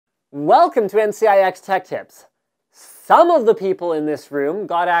Welcome to NCIX Tech Tips. Some of the people in this room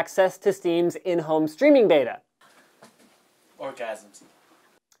got access to Steam's in-home streaming beta. Orgasms.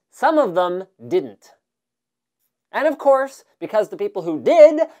 Some of them didn't. And of course, because the people who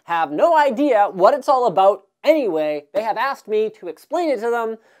did have no idea what it's all about anyway, they have asked me to explain it to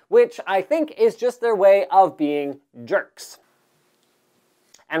them, which I think is just their way of being jerks.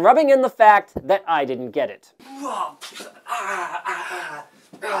 And rubbing in the fact that I didn't get it.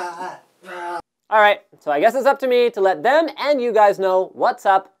 Alright, so I guess it's up to me to let them and you guys know what's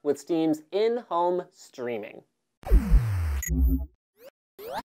up with Steam's in-home streaming.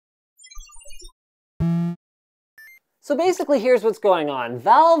 So basically, here's what's going on.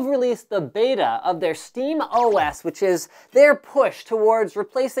 Valve released the beta of their SteamOS, which is their push towards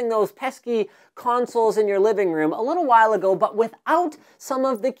replacing those pesky consoles in your living room a little while ago, but without some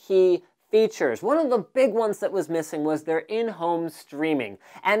of the key features. One of the big ones that was missing was their in-home streaming,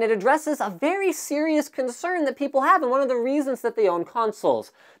 and it addresses a very serious concern that people have, and one of the reasons that they own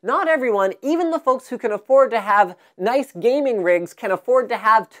consoles. Not everyone, even the folks who can afford to have nice gaming rigs, can afford to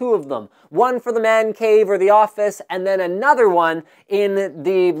have two of them. One for the man cave or the office, and then another one in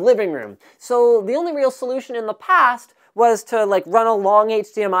the living room. So the only real solution in the past was to run a long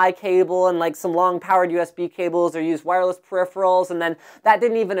HDMI cable and some long powered USB cables, or use wireless peripherals, and then that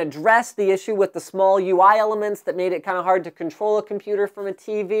didn't even address the issue with the small UI elements that made it kind of hard to control a computer from a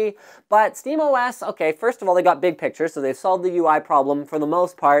TV. But SteamOS, okay, first of all, they got big picture, so they've solved the UI problem for the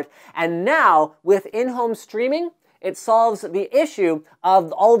most part, and now with in-home streaming, it solves the issue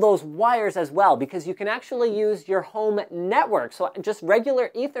of all those wires as well, because you can actually use your home network, so just regular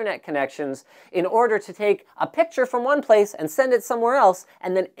Ethernet connections, in order to take a picture from one place and send it somewhere else,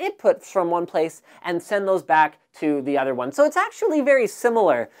 and then input from one place and send those back to the other one. So it's actually very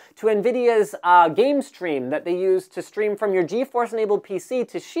similar to NVIDIA's game stream that they use to stream from your GeForce-enabled PC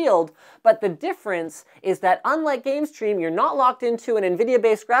to Shield, but the difference is that unlike game stream, you're not locked into an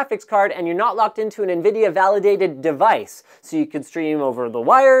NVIDIA-based graphics card, and you're not locked into an NVIDIA-validated device. So you can stream over the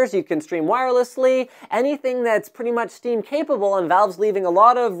wires, you can stream wirelessly, anything that's pretty much Steam capable, and Valve's leaving a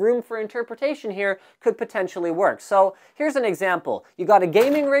lot of room for interpretation here, could potentially work. So here's an example. You got a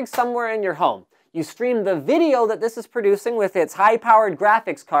gaming rig somewhere in your home. You stream the video that this is producing with its high-powered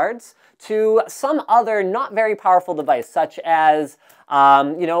graphics cards to some other not very powerful device, such as a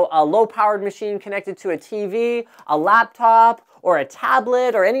low-powered machine connected to a TV, a laptop, or a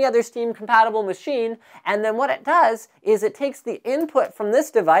tablet, or any other Steam-compatible machine, and then what it does is it takes the input from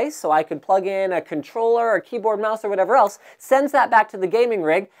this device, so I could plug in a controller or keyboard, mouse, or whatever else, sends that back to the gaming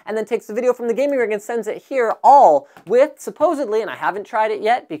rig, and then takes the video from the gaming rig and sends it here, all with, supposedly, and I haven't tried it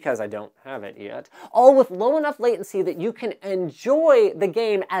yet because I don't have it yet, all with low enough latency that you can enjoy the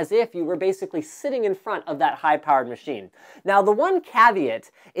game as if you were basically sitting in front of that high-powered machine. Now, the one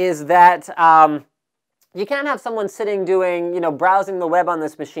caveat is that you can't have someone sitting doing, browsing the web on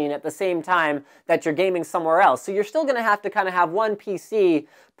this machine at the same time that you're gaming somewhere else. So you're still going to have have one PC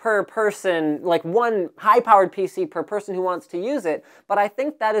per person, one high-powered PC per person who wants to use it. But I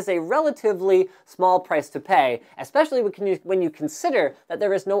think that is a relatively small price to pay, especially when you consider that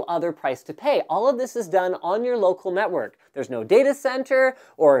there is no other price to pay. All of this is done on your local network. There's no data center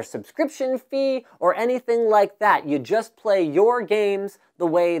or subscription fee or anything like that. You just play your games the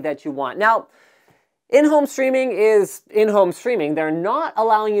way that you want. Now, in-home streaming is in-home streaming. They're not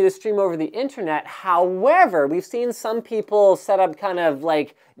allowing you to stream over the internet. However, we've seen some people set up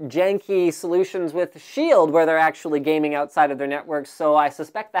janky solutions with Shield where they're actually gaming outside of their network. So I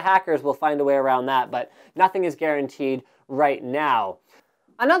suspect the hackers will find a way around that, but nothing is guaranteed right now.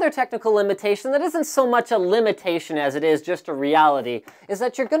 Another technical limitation that isn't so much a limitation as it is just a reality is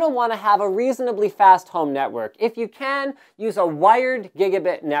that you're going to want to have a reasonably fast home network. If you can, use a wired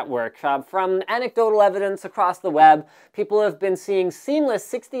gigabit network. From anecdotal evidence across the web, people have been seeing seamless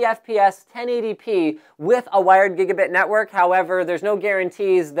 60 FPS 1080p with a wired gigabit network. However, there's no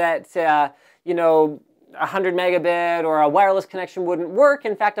guarantees that, 100 megabit or a wireless connection wouldn't work.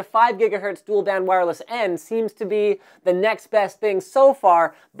 In fact, a 5 gigahertz dual band wireless N seems to be the next best thing so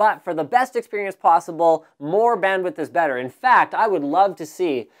far, but for the best experience possible, more bandwidth is better. In fact, I would love to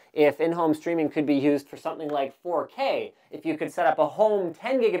see if in-home streaming could be used for something like 4K, if you could set up a home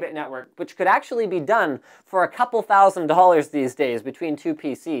 10 gigabit network, which could actually be done for a couple $1,000s these days between two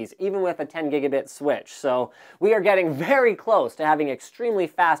PCs, even with a 10 gigabit switch. So we are getting very close to having extremely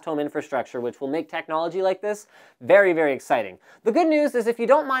fast home infrastructure, which will make technology like this very, very exciting. The good news is if you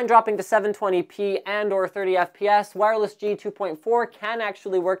don't mind dropping to 720p and or 30 FPS, wireless G 2.4 can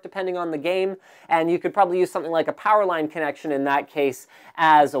actually work depending on the game, and you could probably use something like a power line connection in that case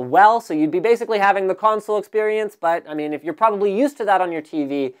as well. So you'd be basically having the console experience, but I mean, if you're probably used to that on your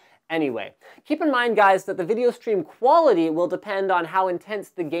TV anyway. Keep in mind, guys, that the video stream quality will depend on how intense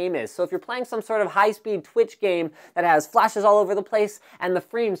the game is. So if you're playing some sort of high-speed Twitch game that has flashes all over the place and the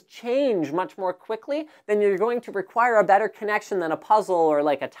frames change much more quickly, then you're going to require a better connection than a puzzle or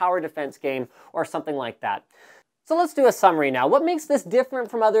like a tower defense game or something like that. So let's do a summary now. What makes this different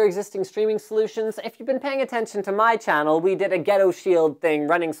from other existing streaming solutions? If you've been paying attention to my channel, we did a Ghetto Shield thing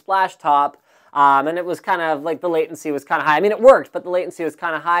running Splash Top, and it was kind of like the latency was kind of high. I mean, it worked, but the latency was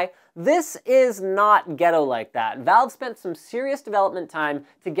kind of high. This is not Ghetto like that. Valve spent some serious development time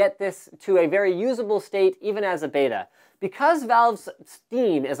to get this to a very usable state, even as a beta. Because Valve's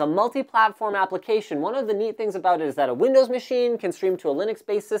Steam is a multi-platform application, one of the neat things about it is that a Windows machine can stream to a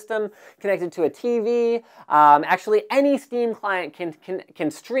Linux-based system connected to a TV. Actually, any Steam client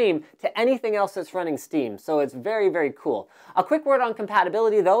can stream to anything else that's running Steam, so it's very, very cool. A quick word on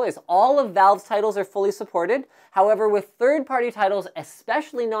compatibility, though, is all of Valve's titles are fully supported. However, with third-party titles,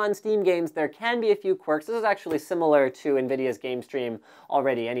 especially non-Steam games, there can be a few quirks. This is actually similar to NVIDIA's Game Stream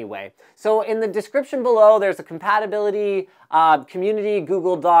already anyway. So in the description below, there's a compatibility community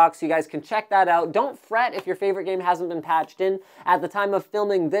Google Docs. You guys can check that out. Don't fret if your favorite game hasn't been patched in. At the time of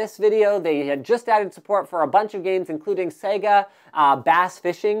filming this video, they had just added support for a bunch of games, including Sega, Bass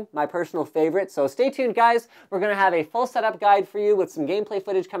Fishing, my personal favorite. So stay tuned, guys. We're going to have a full setup guide for you with some gameplay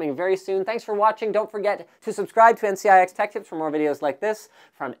footage coming very soon. Thanks for watching. Don't forget to subscribe to NCIX Tech Tips for more videos like this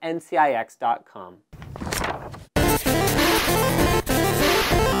from ncix.com.